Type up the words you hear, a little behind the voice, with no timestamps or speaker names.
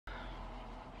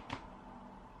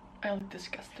I look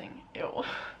disgusting. Ew.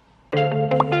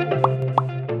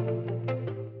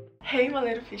 Hey my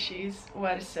little fishies,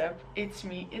 what is up? It's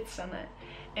me, it's Sanne,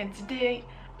 and today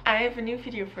I have a new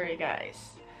video for you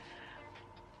guys.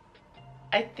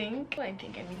 I think I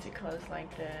need to close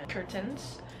like the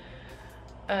curtains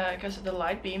because of the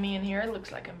light beaming in here. It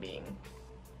looks like I'm being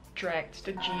dragged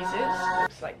to Jesus.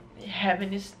 Looks like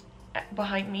heaven is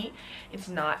behind me. It's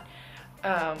not.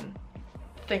 I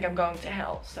think I'm going to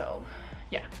hell, so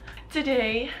yeah.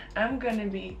 Today I'm gonna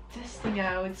be testing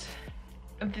out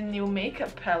the new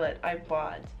makeup palette I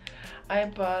bought. I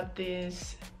bought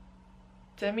this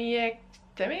TAMMIX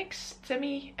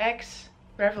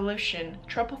Revolution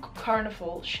Tropical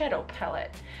Carnival Shadow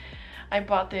Palette. I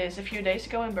bought this a few days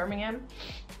ago in Birmingham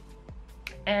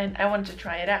and I wanted to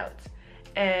try it out.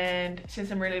 And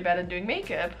since I'm really bad at doing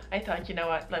makeup, I thought, you know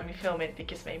what, let me film it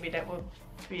because maybe that would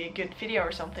be a good video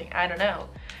or something, I don't know.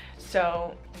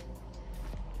 So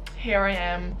here I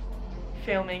am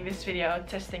filming this video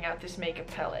testing out this makeup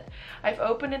palette. I've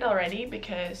opened it already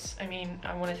because I mean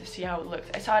I wanted to see how it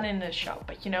looked. I saw it in the shop,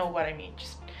 but you know what I mean,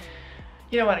 just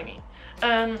you know what I mean.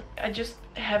 I just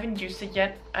haven't used it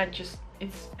yet. It's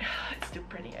too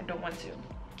pretty. I don't want to.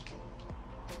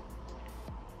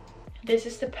 This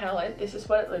is the palette. This is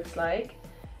what it looks like.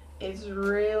 It's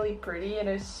really pretty and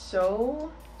there's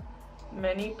so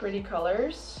many pretty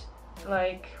colors.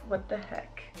 Like, what the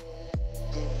heck?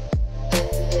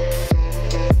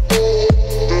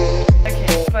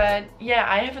 Okay, but yeah,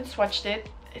 I haven't swatched it.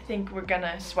 I think we're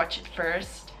gonna swatch it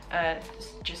first,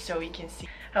 just so we can see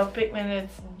how pigmented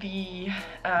the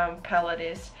palette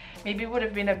is. Maybe it would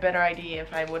have been a better idea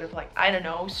if I would have, like, I don't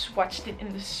know, swatched it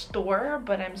in the store,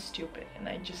 but I'm stupid and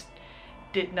I just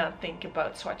did not think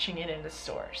about swatching it in the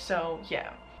store. So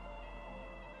yeah.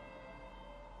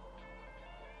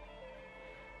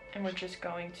 And we're just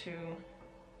going to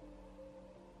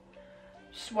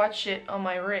swatch it on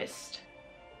my wrist.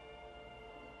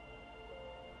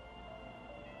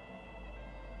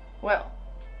 Well,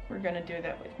 we're gonna do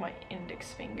that with my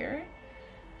index finger,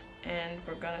 and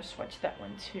we're gonna swatch that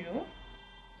one too.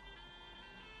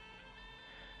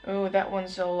 Oh, that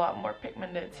one's a lot more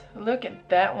pigmented. Look at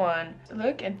that one.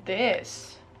 Look at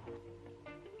this.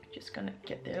 Just gonna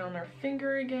get it on our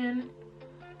finger again.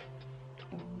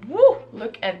 Woo!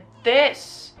 Look at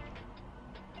this.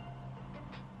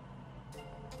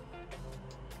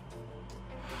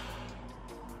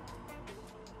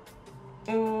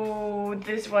 Ooh,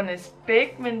 this one is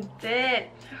pigmented.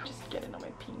 Just get it on my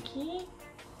pinky.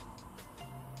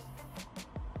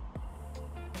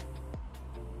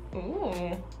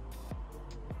 Ooh.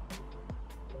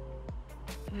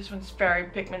 This one's very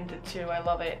pigmented too. I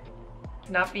love it.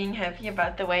 Not being happy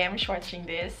about the way I'm swatching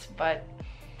this, but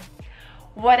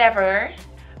whatever.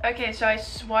 Okay, so I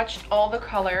swatched all the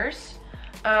colors.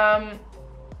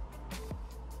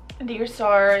 These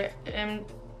are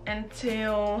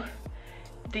until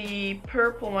the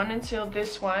purple one, until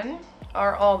this one,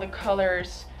 are all the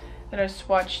colors that I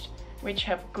swatched which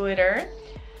have glitter.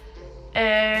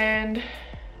 And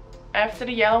after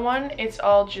the yellow one, it's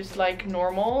all just like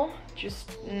normal,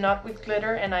 just not with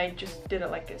glitter, and I just did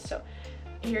it like this. So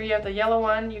here you have the yellow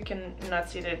one, you can not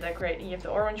see that great. You have the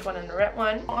orange one and the red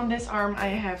one. On this arm I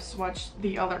have swatched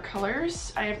the other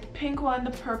colors. I have the pink one,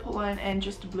 the purple one, and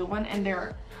just the blue one, and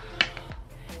they're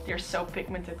so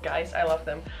pigmented, guys. I love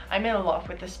them. I'm in love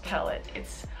with this palette.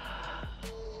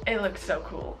 It looks so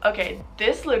cool. Okay,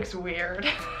 this looks weird.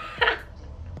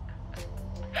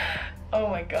 Oh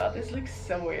my god, this looks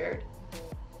so weird.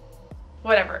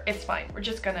 Whatever, it's fine. We're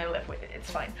just gonna live with it.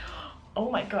 It's fine. Oh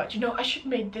my god, you know, I should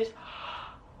make this.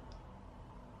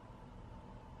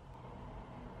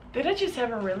 Did I just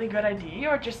have a really good idea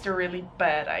or just a really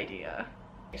bad idea?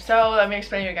 So let me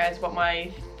explain to you guys what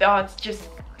my thoughts just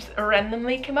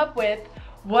randomly came up with.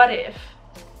 What if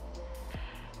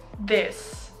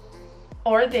this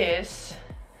or this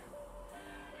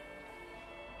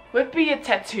would be a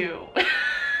tattoo?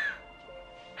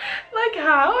 Like,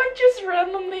 how I just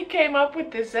randomly came up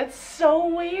with this. That's so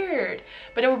weird,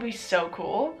 but it would be so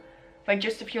cool. Like,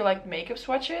 just a few like makeup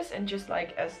swatches and just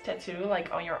like as tattoo,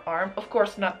 like on your arm. Of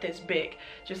course not this big,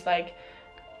 just like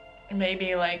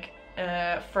maybe like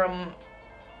from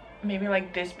maybe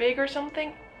like this big or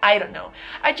something. I don't know.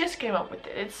 I just came up with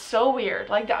it. It's so weird.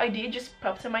 Like, the idea just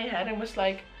popped in my head and was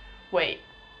like, wait,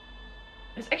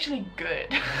 it's actually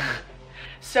good.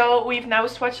 So we've now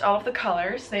swatched all of the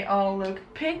colors. They all look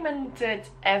pigmented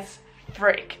as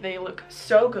frick. They look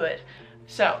so good.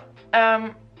 So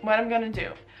what I'm gonna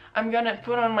do, I'm gonna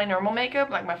put on my normal makeup,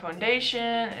 like my foundation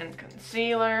and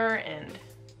concealer and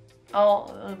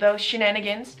all those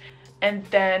shenanigans. And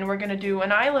then we're gonna do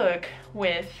an eye look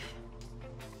with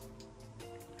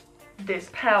this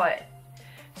palette.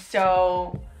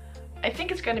 So I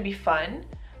think it's gonna be fun.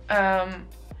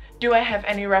 Do I have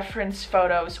any reference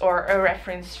photos or a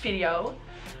reference video?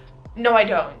 No, I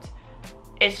don't.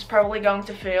 It's probably going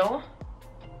to fail,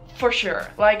 for sure,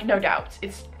 like no doubt.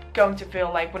 It's going to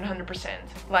fail like 100%.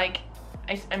 Like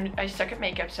I suck at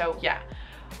makeup, so yeah.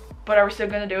 But are we still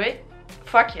gonna do it?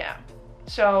 Fuck yeah.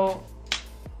 So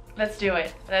let's do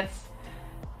it. Let's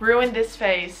ruin this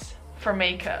face for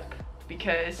makeup,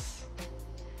 because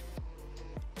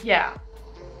yeah.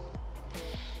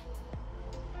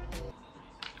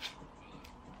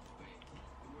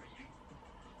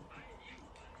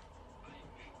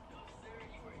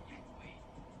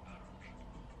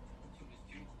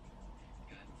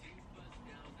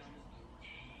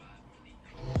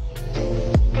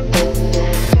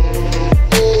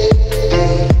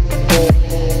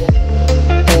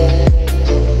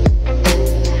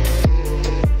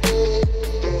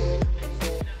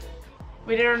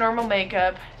 We did our normal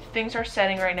makeup. Things are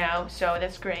setting right now, so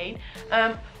that's great.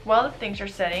 While the things are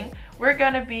setting, we're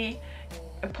gonna be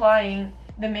applying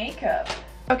the makeup.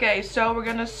 Okay, so we're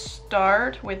gonna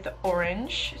start with the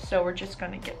orange. So we're just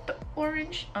gonna get the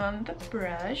orange on the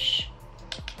brush.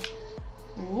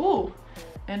 Ooh,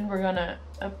 and we're gonna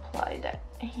apply that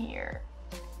here.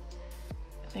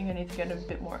 I think I need to get a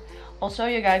bit more. Also,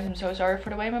 you guys, I'm so sorry for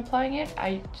the way I'm applying it.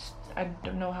 I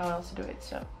don't know how else to do it,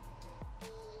 so.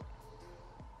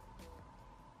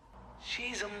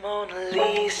 She's a Mona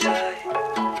Lisa.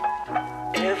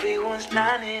 Everyone's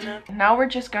lining up. Now we're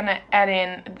just gonna add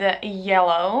in the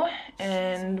yellow,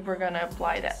 and we're gonna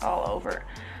apply that all over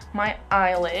my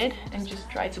eyelid and just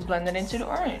try to blend it into the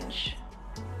orange.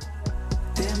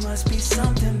 There must be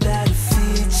something about the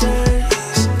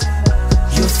features.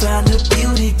 You'll find the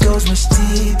beauty goes much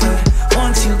deeper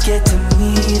once you get to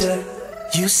meet her.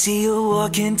 You see her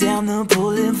walking down the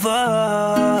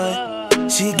boulevard.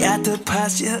 She got the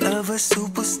posture of a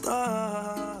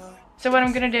superstar. So what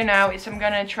I'm gonna do now is I'm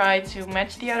gonna try to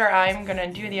match the other eye. I'm gonna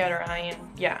do the other eye, and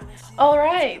yeah. All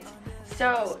right,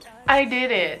 so I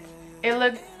did it. It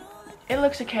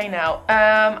looks okay now.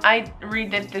 I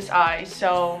redid this eye,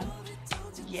 so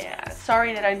yeah.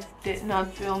 Sorry that I did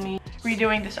not film me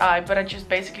redoing this eye, but I just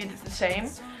basically did the same.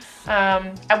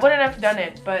 I wouldn't have done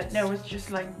it, but there was just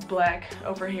like black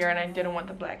over here, and I didn't want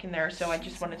the black in there, so I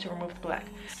just wanted to remove the black.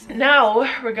 Now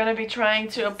we're gonna be trying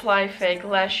to apply fake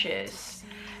lashes,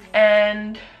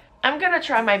 and I'm gonna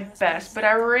try my best, but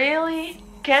I really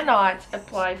cannot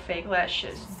apply fake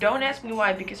lashes. Don't ask me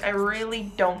why, because I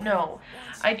really don't know.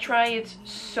 I try it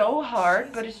so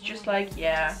hard, but it's just like,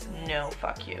 yeah, no,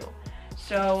 fuck you.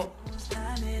 So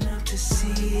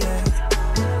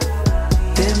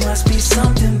there must be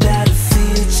something about the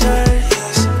features.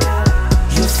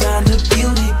 You'll find the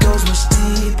beauty goes much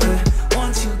deeper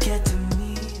once you get to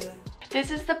meet her. This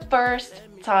is the first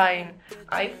time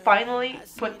I finally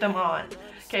put them on.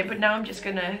 Okay, but now I'm just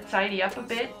gonna tidy up a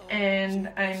bit, and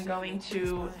I'm going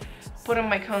to put on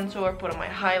my contour, put on my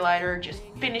highlighter, just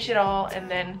finish it all, and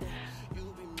then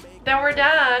we're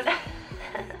done.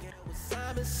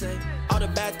 All the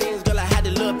bad things, girl, I had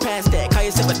to look past that. Call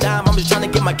yourself a dime, I'm just trying to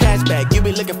get my cash back. You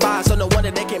be looking fine, so no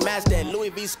wonder they can match that. Louis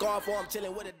V scarf, or I'm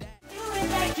chilling with a dad.